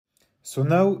So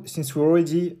now, since we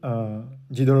already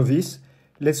did all of this,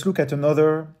 let's look at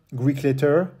another Greek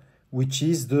letter, which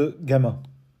is the gamma.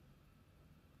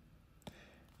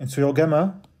 And so your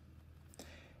gamma,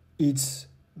 it's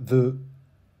the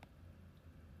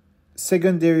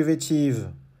second derivative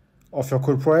of your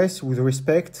call price with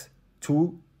respect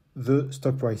to the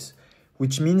stock price,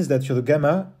 which means that your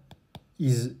gamma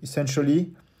is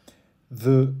essentially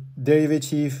the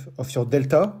derivative of your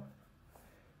delta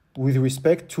with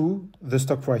respect to the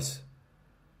stock price.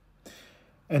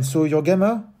 And so your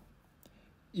gamma,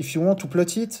 if you want to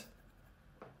plot it,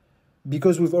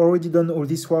 because we've already done all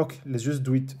this work, let's just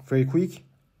do it very quick.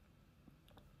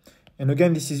 And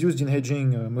again, this is used in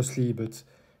hedging mostly, but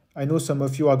I know some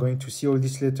of you are going to see all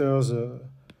these letters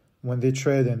when they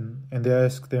trade and they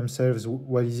ask themselves,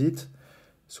 what is it?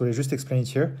 So let's just explain it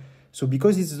here. So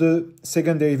because it's the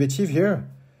second derivative here,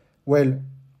 well,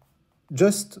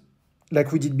 just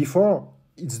like we did before,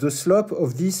 it's the slope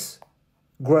of this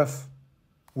graph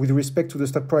with respect to the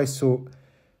stock price. So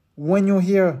when you're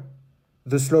here,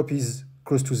 the slope is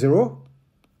close to 0.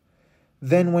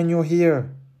 Then when you're here,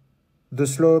 the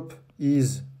slope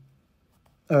is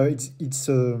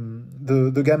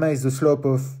the gamma is the slope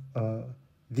of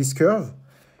this curve,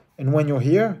 and when you're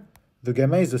here, the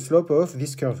gamma is the slope of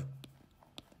this curve,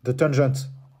 the tangent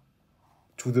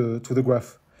to the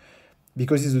graph,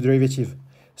 because it's the derivative.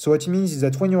 So what it means is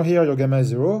that when you're here, your gamma is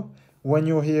 0. When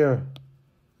you're here,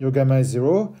 your gamma is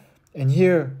 0, and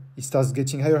here it starts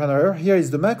getting higher and higher. Here is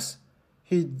the max.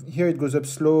 Here it goes up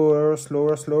slower,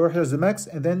 slower, slower. Here's the max,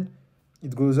 and then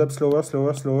it goes up slower,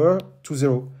 slower, slower to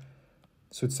 0.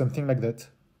 So it's something like that.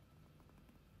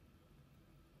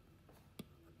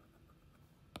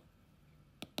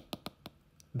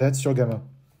 That's your gamma.